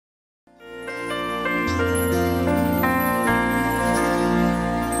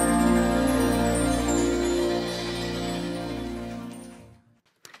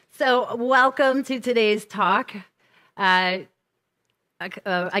So welcome to today's talk. I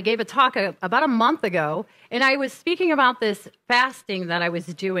gave a talk about a month ago, and I was speaking about this fasting that I was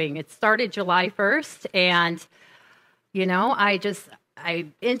doing. It started July 1st, and, I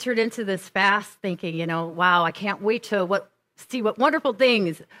entered into this fast thinking, wow, I can't wait to see what wonderful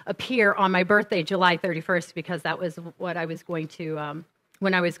things appear on my birthday, July 31st, because that was what I was going to,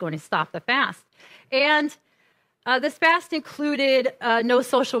 when I was going to stop the fast. And this fast included no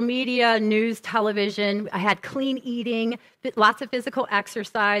social media, news, television. I had clean eating, lots of physical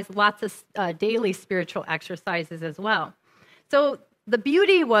exercise, lots of daily spiritual exercises as well. So the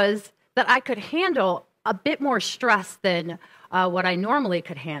beauty was that I could handle a bit more stress than what I normally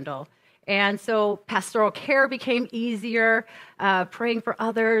could handle. And so pastoral care became easier, praying for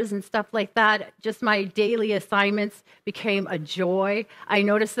others and stuff like that. Just my daily assignments became a joy. I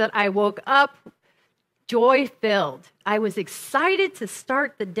noticed that I woke up joy-filled. I was excited to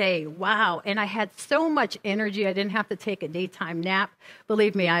start the day. Wow. And I had so much energy. I didn't have to take a daytime nap.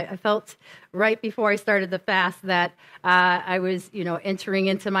 Believe me, I felt right before I started the fast that I was, entering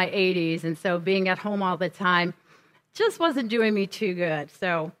into my 80s. And so being at home all the time just wasn't doing me too good.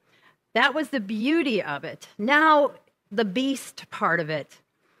 So that was the beauty of it. Now, the beast part of it.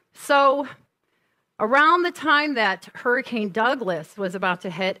 So around the time that Hurricane Douglas was about to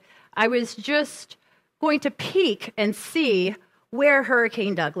hit, I was just going to peek and see where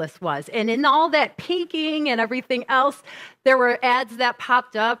Hurricane Douglas was. And in all that peeking and everything else, there were ads that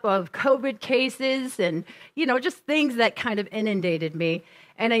popped up of COVID cases and, just things that kind of inundated me.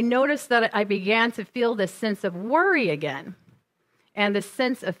 And I noticed that I began to feel this sense of worry again and this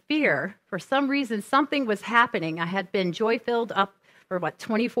sense of fear. For some reason, something was happening. I had been joy-filled up for,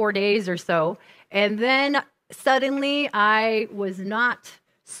 24 days or so. And then suddenly I was not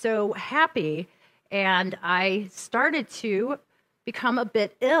so happy. And I started to become a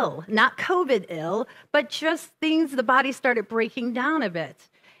bit ill, not COVID ill, but just things, the body started breaking down a bit.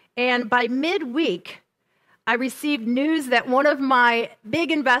 And by midweek, I received news that one of my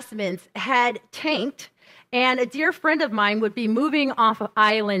big investments had tanked, and a dear friend of mine would be moving off of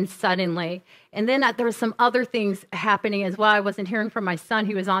island suddenly. And then there were some other things happening as well. I wasn't hearing from my son.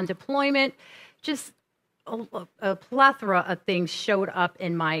 He was on deployment. Just a plethora of things showed up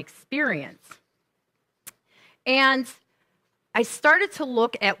in my experience. And I started to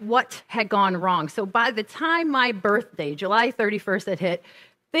look at what had gone wrong. So by the time my birthday, July 31st, had hit,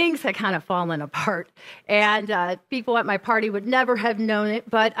 things had kind of fallen apart. And people at my party would never have known it,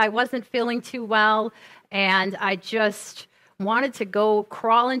 but I wasn't feeling too well. And I just wanted to go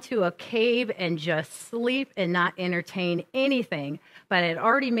crawl into a cave and just sleep and not entertain anything. But I had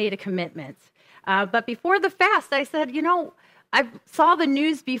already made a commitment. But before the fast, I said, I saw the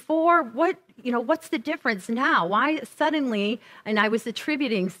news before. What's the difference now? Why suddenly? And I was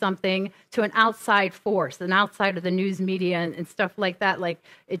attributing something to an outside force, an outside of the news media and stuff like that. Like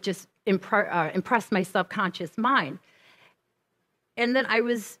it just impressed my subconscious mind. And then I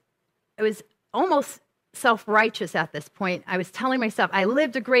was almost self-righteous at this point. I was telling myself I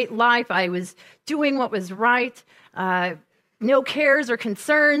lived a great life. I was doing what was right. No cares or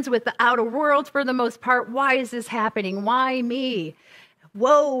concerns with the outer world for the most part. Why is this happening? Why me?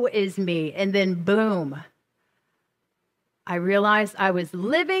 Woe is me. And then boom, I realized I was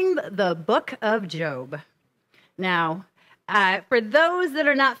living the book of Job. Now, for those that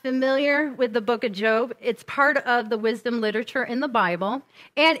are not familiar with the book of Job, it's part of the wisdom literature in the Bible,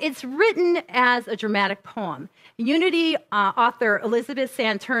 and it's written as a dramatic poem. Unity author Elizabeth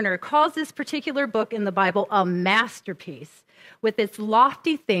Santurner calls this particular book in the Bible a masterpiece with its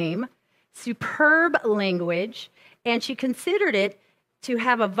lofty theme, superb language, and she considered it to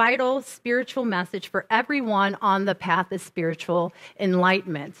have a vital spiritual message for everyone on the path of spiritual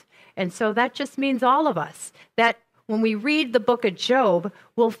enlightenment. And so that just means all of us, that when we read the book of Job,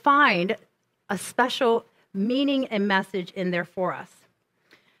 we'll find a special meaning and message in there for us.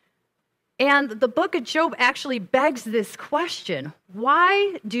 And the book of Job actually begs this question: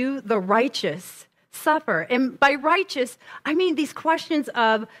 why do the righteous suffer? And by righteous, I mean these questions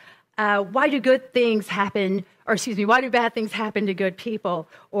of why do good things happen, why do bad things happen to good people?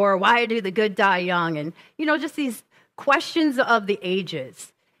 Or why do the good die young? And, just these questions of the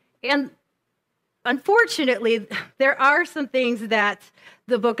ages. And unfortunately, there are some things that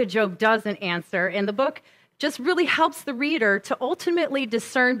the book of Job doesn't answer. And the book just really helps the reader to ultimately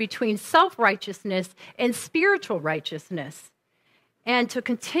discern between self-righteousness and spiritual righteousness, and to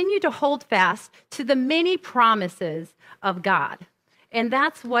continue to hold fast to the many promises of God. And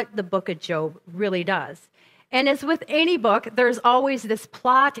that's what the book of Job really does. And as with any book, there's always this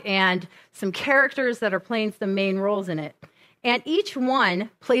plot and some characters that are playing some main roles in it. And each one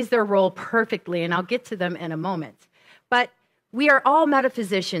plays their role perfectly, and I'll get to them in a moment. But we are all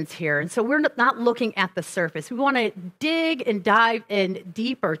metaphysicians here, and so we're not looking at the surface. We want to dig and dive in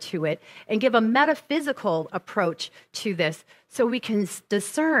deeper to it and give a metaphysical approach to this so we can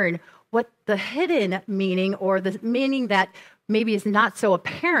discern what the hidden meaning or the meaning that maybe is not so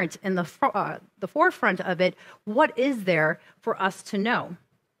apparent in the forefront of it, what is there for us to know?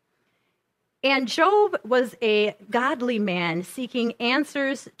 And Job was a godly man seeking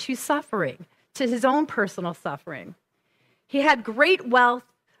answers to suffering, to his own personal suffering. He had great wealth,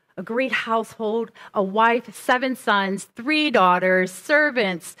 a great household, a wife, 7 sons, 3 daughters,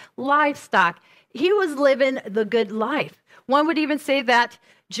 servants, livestock. He was living the good life. One would even say that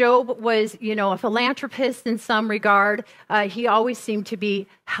Job was, a philanthropist in some regard. He always seemed to be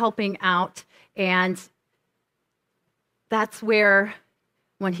helping out. And that's where,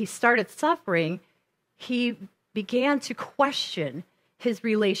 when he started suffering, he began to question his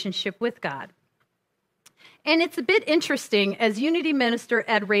relationship with God. And it's a bit interesting, as Unity Minister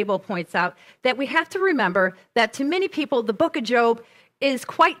Ed Rabel points out, that we have to remember that to many people, the book of Job is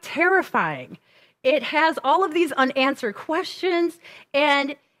quite terrifying. It has all of these unanswered questions,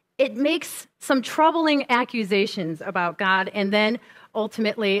 and it makes some troubling accusations about God, and then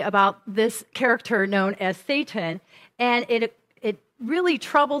ultimately about this character known as Satan. And it really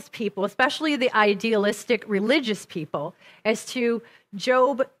troubles people, especially the idealistic religious people, as to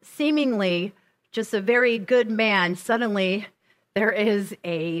Job seemingly just a very good man. Suddenly there is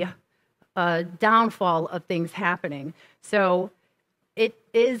a downfall of things happening. So it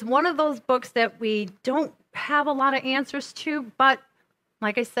is one of those books that we don't have a lot of answers to, but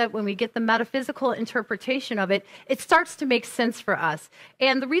like I said, when we get the metaphysical interpretation of it, it starts to make sense for us.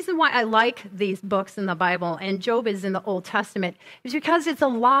 And the reason why I like these books in the Bible, and Job is in the Old Testament, is because it's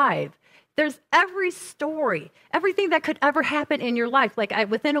alive. There's every story, everything that could ever happen in your life. Like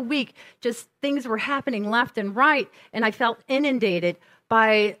within a week, just things were happening left and right, and I felt inundated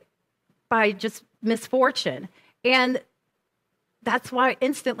by just misfortune. And that's why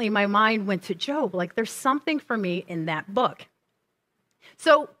instantly my mind went to Job. Like, there's something for me in that book.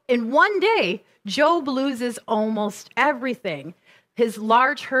 So in one day, Job loses almost everything. His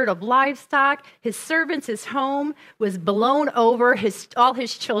large herd of livestock, his servants, his home was blown over. All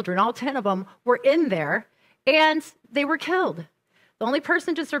his children, all 10 of them, were in there, and they were killed. The only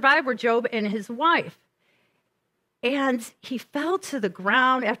person to survive were Job and his wife. And he fell to the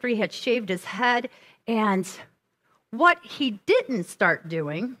ground after he had shaved his head. And what he didn't start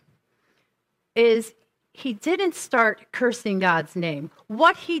doing is he didn't start cursing God's name.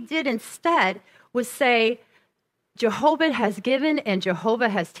 What he did instead was say, Jehovah has given and Jehovah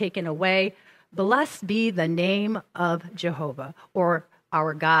has taken away. Blessed be the name of Jehovah, or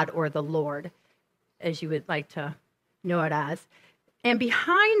our God, or the Lord, as you would like to know it as. And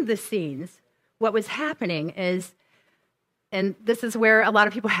behind the scenes, what was happening is, and this is where a lot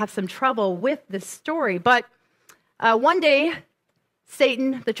of people have some trouble with this story, but one day,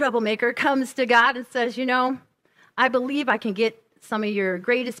 Satan, the troublemaker, comes to God and says, I believe I can get some of your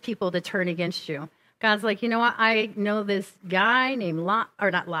greatest people to turn against you. God's like, you know what? I know this guy named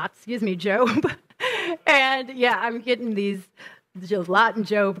Job. And yeah, I'm getting these Lot and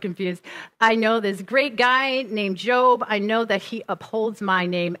Job confused. I know this great guy named Job. I know that he upholds my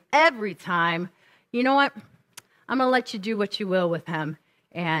name every time. You know what? I'm going to let you do what you will with him,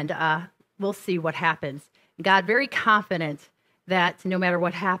 and we'll see what happens. God, very confident that no matter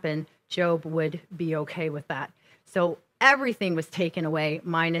what happened, Job would be okay with that. So everything was taken away,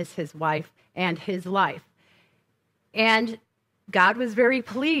 minus his wife and his life. And God was very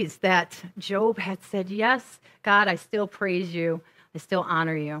pleased that Job had said, yes, God, I still praise you. I still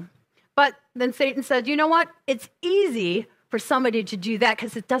honor you. But then Satan said, you know what? It's easy for somebody to do that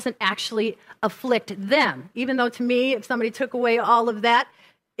because it doesn't actually afflict them. Even though to me, if somebody took away all of that,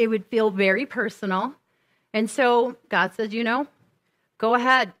 it would feel very personal. And so God said, go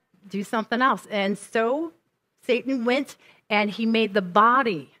ahead, do something else. And so Satan went and he made the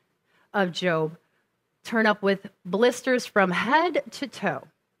body of Job turn up with blisters from head to toe.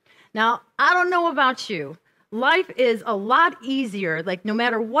 Now, I don't know about you. Life is a lot easier, like no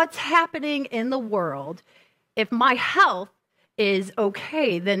matter what's happening in the world, if my health is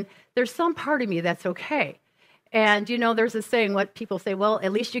okay, then there's some part of me that's okay. And, there's a saying, what people say, well,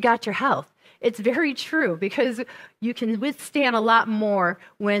 at least you got your health. It's very true because you can withstand a lot more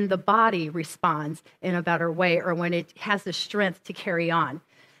when the body responds in a better way or when it has the strength to carry on.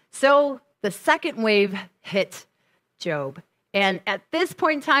 So the second wave hit Job. And at this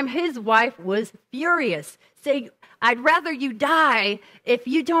point in time, his wife was furious, saying, I'd rather you die if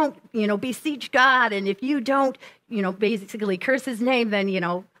you don't, beseech God, and if you don't, basically curse his name, then,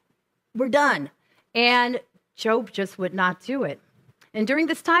 we're done. And Job just would not do it. And during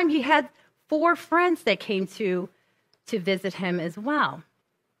this time, he had 4 friends that came to visit him as well.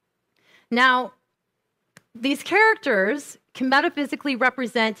 Now, these characters can metaphysically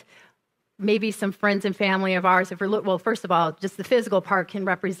represent maybe some friends and family of ours. Well, first of all, just the physical part can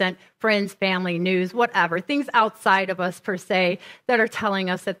represent friends, family, news, whatever, things outside of us per se that are telling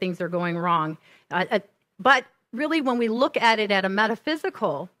us that things are going wrong. But really, when we look at it at a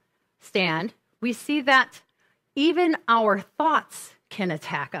metaphysical stand, we see that even our thoughts can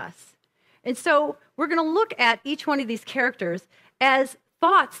attack us. And so we're going to look at each one of these characters as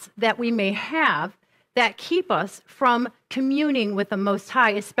thoughts that we may have that keep us from communing with the Most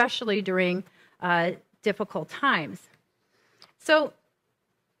High, especially during difficult times. So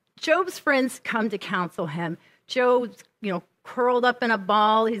Job's friends come to counsel him. Job's, curled up in a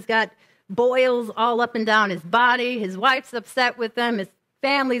ball. He's got boils all up and down his body. His wife's upset with him. His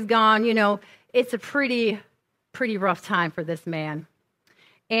family's gone. It's a pretty rough time for this man.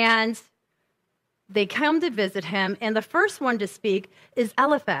 And they come to visit him, and the first one to speak is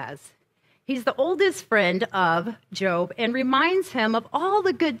Eliphaz. He's the oldest friend of Job and reminds him of all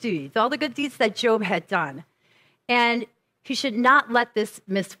the good deeds that Job had done. And he should not let this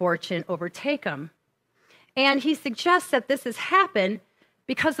misfortune overtake him. And he suggests that this has happened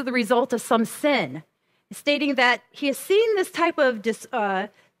because of the result of some sin, stating that he has seen this type of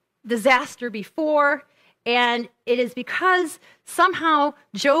disaster before, and it is because somehow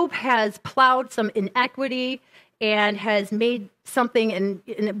Job has plowed some inequity and has made something, and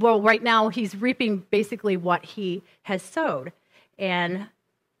right now he's reaping basically what he has sowed. And,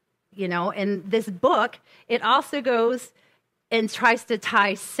 in this book, it also goes and tries to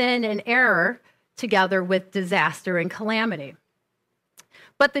tie sin and error together with disaster and calamity.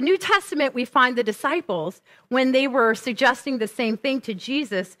 But the New Testament, we find the disciples, when they were suggesting the same thing to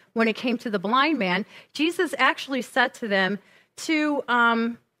Jesus when it came to the blind man, Jesus actually said to them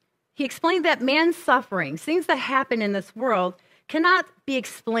he explained that man's sufferings, things that happen in this world, cannot be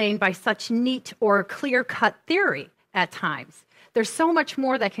explained by such neat or clear-cut theory at times. There's so much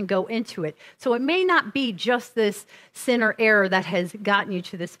more that can go into it. So it may not be just this sin or error that has gotten you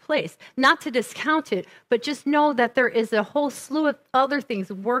to this place. Not to discount it, but just know that there is a whole slew of other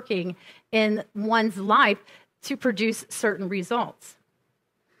things working in one's life to produce certain results.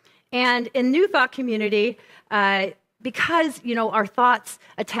 And in New Thought Community, because, our thoughts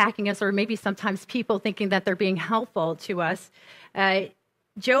attacking us, or maybe sometimes people thinking that they're being helpful to us,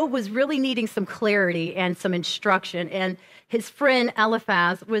 Job was really needing some clarity and some instruction. And his friend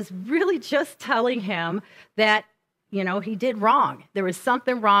Eliphaz was really just telling him that, he did wrong. There was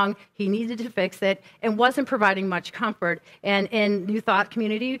something wrong. He needed to fix it, and wasn't providing much comfort. And in New Thought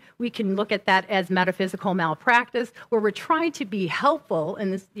Community, we can look at that as metaphysical malpractice, where we're trying to be helpful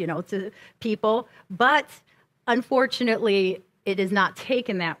in this, to people, but unfortunately, it is not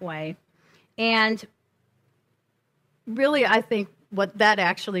taken that way. And really, I think what that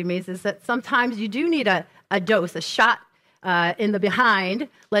actually means is that sometimes you do need a dose, a shot in the behind,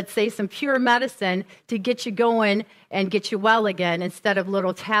 let's say some pure medicine to get you going and get you well again, instead of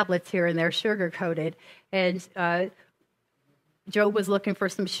little tablets here and there sugar-coated. And Job was looking for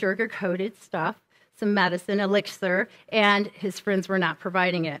some sugar-coated stuff, some medicine, elixir, and his friends were not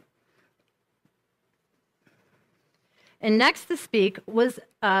providing it. And next to speak was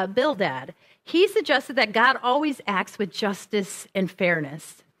Bildad. He suggested that God always acts with justice and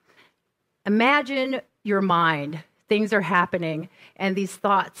fairness. Imagine your mind. Things are happening, and these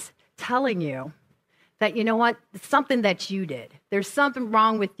thoughts telling you that, it's something that you did. There's something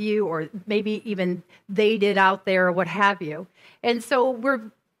wrong with you, or maybe even they did out there, or what have you. And so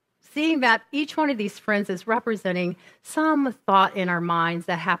we're seeing that each one of these friends is representing some thought in our minds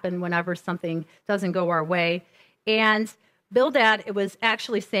that happen whenever something doesn't go our way. And Bildad, it was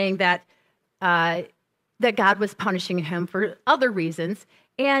actually saying that that God was punishing him for other reasons.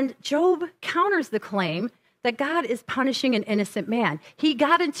 And Job counters the claim that God is punishing an innocent man. He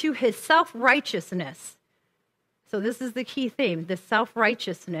got into his self-righteousness. So this is the key theme, the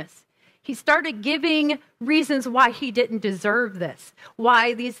self-righteousness. He started giving reasons why he didn't deserve this,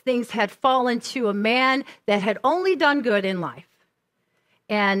 why these things had fallen to a man that had only done good in life.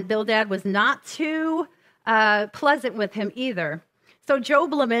 And Bildad was not too pleasant with him either. So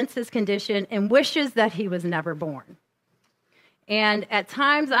Job laments his condition and wishes that he was never born. And at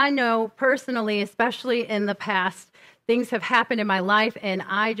times, I know personally, especially in the past, things have happened in my life, and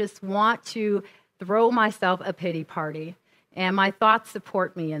I just want to throw myself a pity party. And my thoughts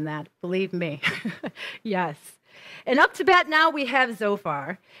support me in that, believe me. Yes. And up to bat now we have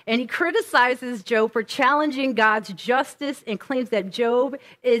Zophar, and he criticizes Job for challenging God's justice and claims that Job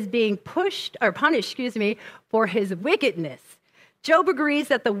is being punished, for his wickedness. Job agrees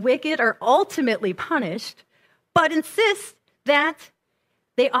that the wicked are ultimately punished, but insists that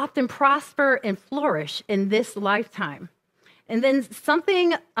they often prosper and flourish in this lifetime. And then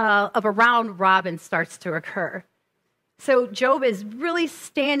something of a round robin starts to occur. So Job is really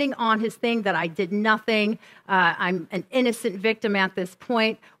standing on his thing that I did nothing. I'm an innocent victim at this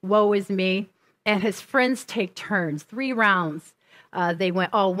point. Woe is me. And his friends take turns. 3 rounds they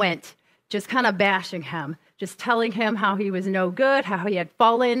went, just kind of bashing him, just telling him how he was no good, how he had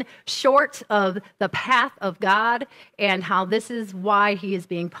fallen short of the path of God, and how this is why he is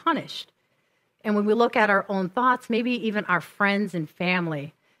being punished. And when we look at our own thoughts, maybe even our friends and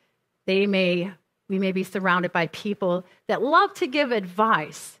family, we may be surrounded by people that love to give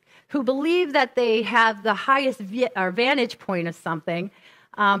advice, who believe that they have the highest vantage point of something,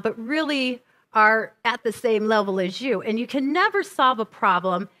 but really are at the same level as you. And you can never solve a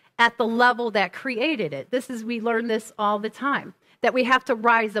problem at the level that created it. We learn this all the time, that we have to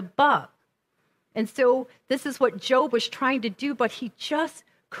rise above. And so this is what Job was trying to do, but he just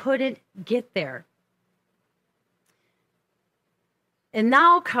couldn't get there. And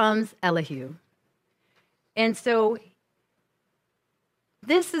now comes Elihu. And so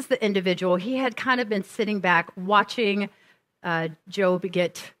this is the individual. He had kind of been sitting back watching Job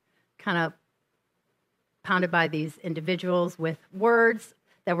get kind of pounded by these individuals with words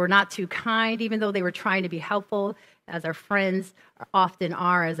that were not too kind, even though they were trying to be helpful, as our friends often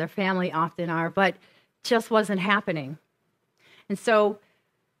are, as our family often are, but just wasn't happening. And so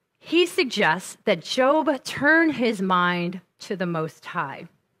he suggests that Job turn his mind to the Most High,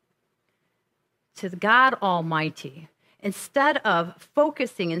 to the God Almighty, instead of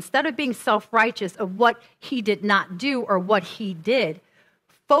being self-righteous of what he did not do or what he did.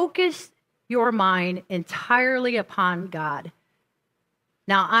 Focus your mind entirely upon God.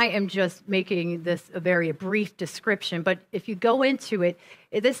 Now, I am just making this a very brief description, but if you go into it,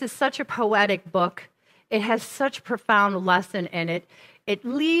 this is such a poetic book. It has such a profound lesson in it. It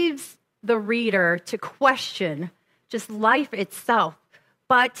leaves the reader to question just life itself.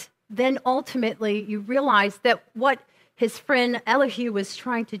 But then ultimately you realize that what his friend Elihu was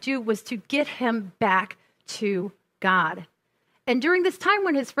trying to do was to get him back to God. And during this time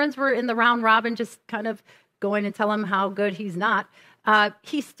when his friends were in the round robin, just kind of going and tell him how good he's not,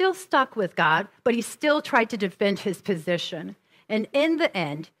 he still stuck with God, but he still tried to defend his position. And in the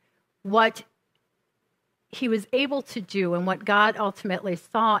end, what he was able to do and what God ultimately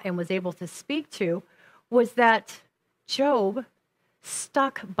saw and was able to speak to was that Job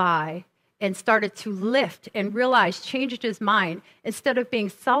stuck by and started to lift and realize, changed his mind, instead of being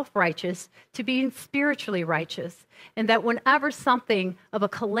self-righteous to being spiritually righteous. And that whenever something of a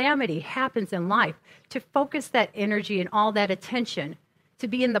calamity happens in life, to focus that energy and all that attention, to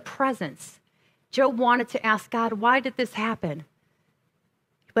be in the presence. Job wanted to ask God, why did this happen?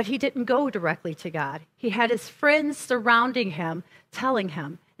 But he didn't go directly to God. He had his friends surrounding him, telling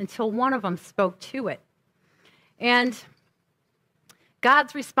him, until one of them spoke to it. And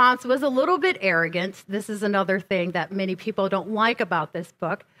God's response was a little bit arrogant. This is another thing that many people don't like about this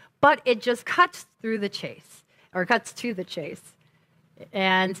book, but it just cuts to the chase.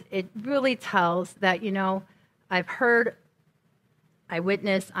 And it really tells that, I've heard, I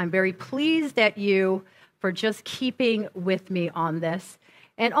witnessed, I'm very pleased at you for just keeping with me on this.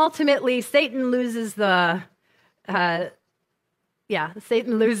 And ultimately, Satan loses the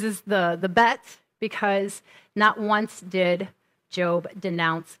bet, because not once did Job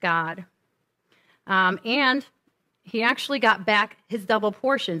denounced God. And he actually got back his double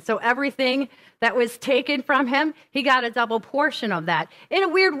portion. So everything that was taken from him, he got a double portion of that. In a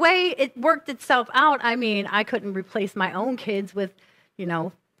weird way, it worked itself out. I mean, I couldn't replace my own kids with,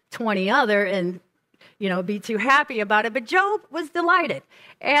 20 other and, be too happy about it. But Job was delighted.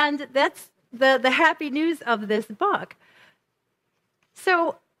 And that's the happy news of this book.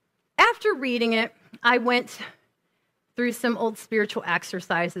 So after reading it, I went through some old spiritual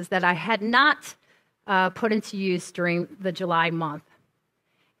exercises that I had not put into use during the July month.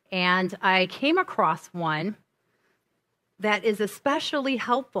 And I came across one that is especially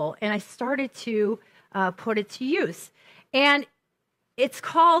helpful, and I started to put it to use. And it's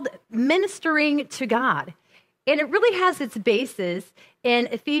called Ministering to God. And it really has its basis in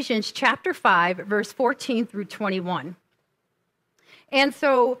Ephesians chapter 5, verse 14 through 21. And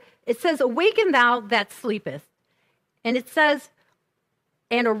so it says, "Awaken thou that sleepest." And it says,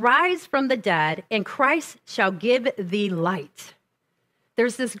 "And arise from the dead, and Christ shall give thee light."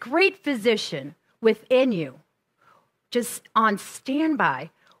 There's this great physician within you just on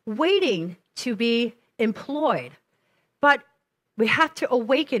standby, waiting to be employed. But we have to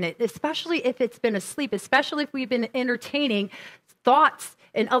awaken it, especially if it's been asleep, especially if we've been entertaining thoughts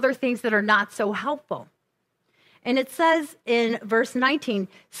and other things that are not so helpful. And it says in verse 19,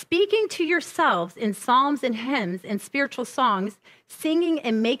 speaking to yourselves in psalms and hymns and spiritual songs, singing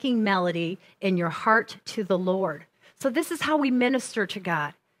and making melody in your heart to the Lord. So this is how we minister to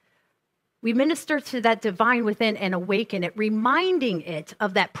God. We minister to that divine within and awaken it, reminding it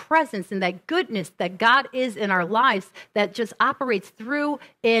of that presence and that goodness that God is in our lives that just operates through,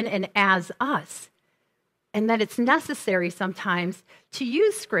 in, and as us. And that it's necessary sometimes to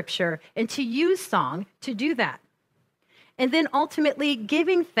use scripture and to use song to do that. And then ultimately,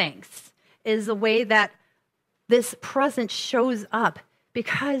 giving thanks is a way that this presence shows up,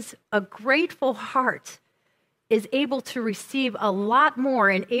 because a grateful heart is able to receive a lot more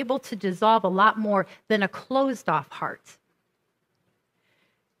and able to dissolve a lot more than a closed-off heart.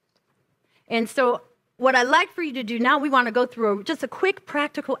 And so what I'd like for you to do now, we want to go through just a quick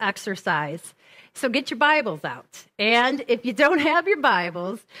practical exercise. So get your Bibles out. And if you don't have your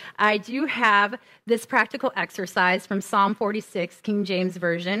Bibles, I do have this practical exercise from Psalm 46, King James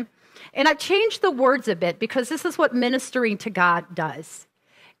Version. And I've changed the words a bit because this is what ministering to God does.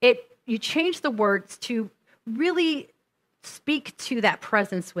 You change the words to really speak to that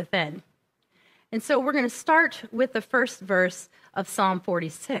presence within. And so we're going to start with the first verse of Psalm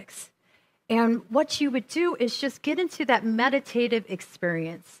 46. And what you would do is just get into that meditative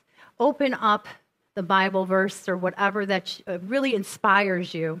experience. Open up the Bible verse or whatever that really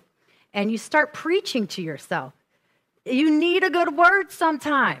inspires you, and you start preaching to yourself. You need a good word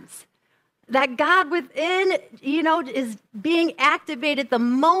sometimes. That God within, is being activated the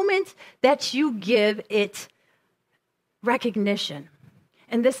moment that you give it recognition.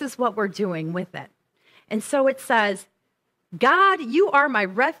 And this is what we're doing with it. And so it says, God, you are my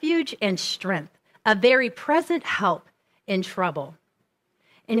refuge and strength, a very present help in trouble.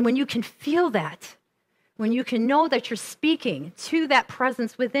 And when you can feel that, when you can know that you're speaking to that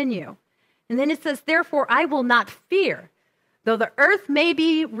presence within you. And then it says, therefore, I will not fear, though the earth may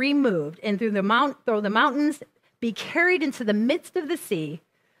be removed, and though the mountains be carried into the midst of the sea,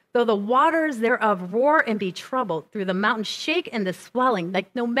 though the waters thereof roar and be troubled, through the mountains shake and the swelling.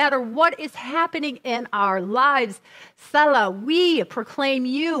 Like no matter what is happening in our lives, Selah, we proclaim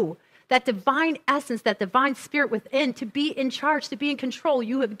you, that divine essence, that divine spirit within, to be in charge, to be in control.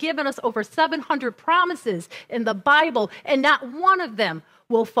 You have given us over 700 promises in the Bible, and not one of them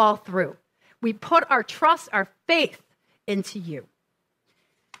will fall through. We put our trust, our faith into you.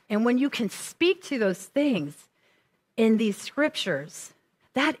 And when you can speak to those things in these scriptures,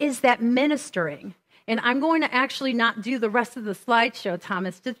 that is that ministering. And I'm going to actually not do the rest of the slideshow,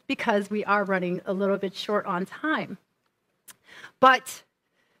 Thomas, just because we are running a little bit short on time. But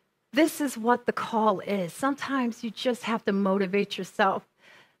this is what the call is. Sometimes you just have to motivate yourself.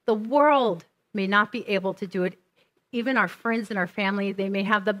 The world may not be able to do it. Even our friends and our family, they may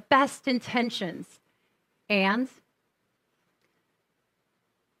have the best intentions. And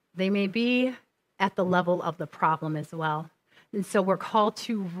they may be at the level of the problem as well. And so we're called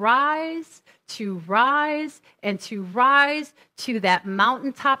to rise, and to rise to that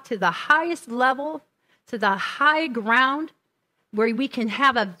mountaintop, to the highest level, to the high ground, where we can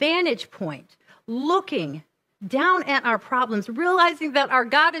have a vantage point, looking down at our problems, realizing that our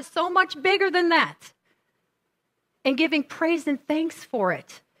God is so much bigger than that, and giving praise and thanks for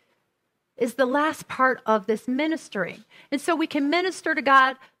it is the last part of this ministering. And so we can minister to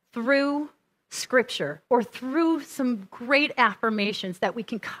God through scripture or through some great affirmations that we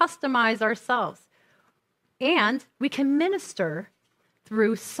can customize ourselves. And we can minister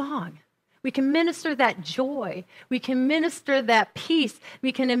through song. We can minister that joy. We can minister that peace.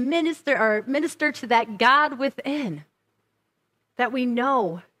 We can minister to that God within. That we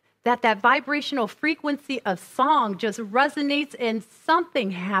know that vibrational frequency of song just resonates and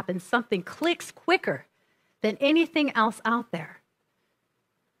something happens, something clicks quicker than anything else out there.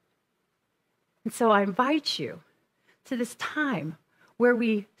 And so I invite you to this time where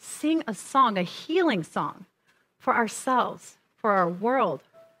we sing a song, a healing song for ourselves, for our world.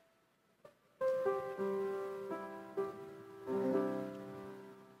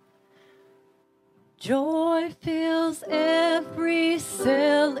 Joy fills every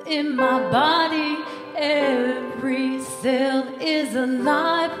cell in my body. Every cell is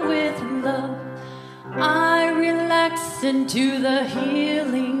alive with love. I relax into the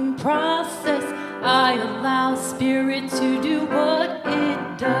healing process. I allow spirit to do what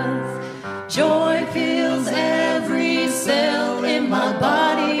it does. Joy fills every cell in my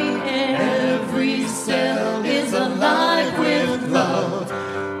body. Every cell is alive.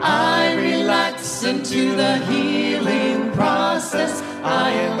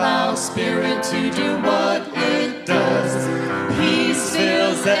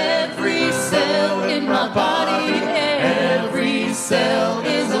 body. Every cell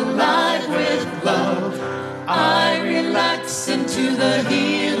is alive with love. I relax into the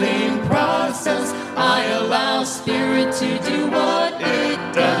healing process. I allow Spirit to do what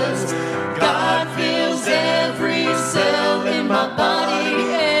it does. God fills every cell in my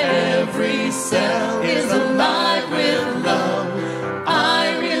body. Every cell is alive with love.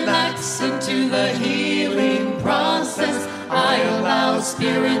 I relax into the healing process. I allow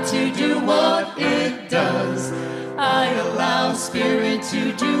Spirit to do what it does. I allow Spirit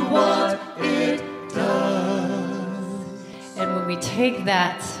to do what it does. And when we take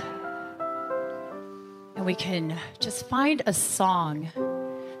that and we can just find a song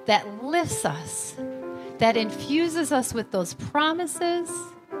that lifts us, that infuses us with those promises,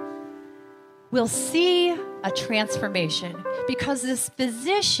 we'll see a transformation, because this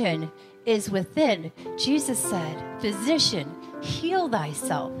physician is within. Jesus said, physician, heal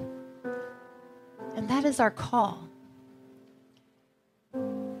thyself. And that is our call.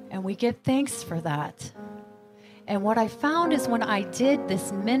 And we give thanks for that. And what I found is when I did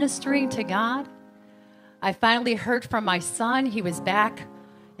this ministering to God, I finally heard from my son. He was back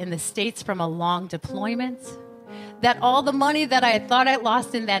in the States from a long deployment. That all the money that I had thought I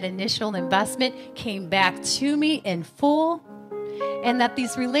lost in that initial investment came back to me in full. And that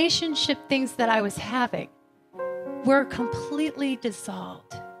these relationship things that I was having were completely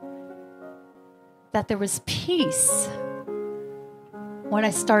dissolved. That there was peace when I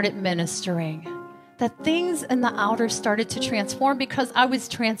started ministering. That things in the outer started to transform because I was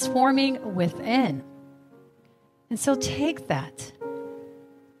transforming within. And so take that.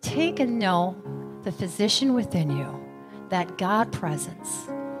 Take and know the physician within you, that God presence.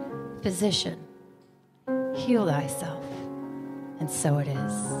 Physician, heal thyself. And so it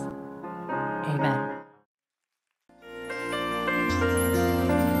is. Amen.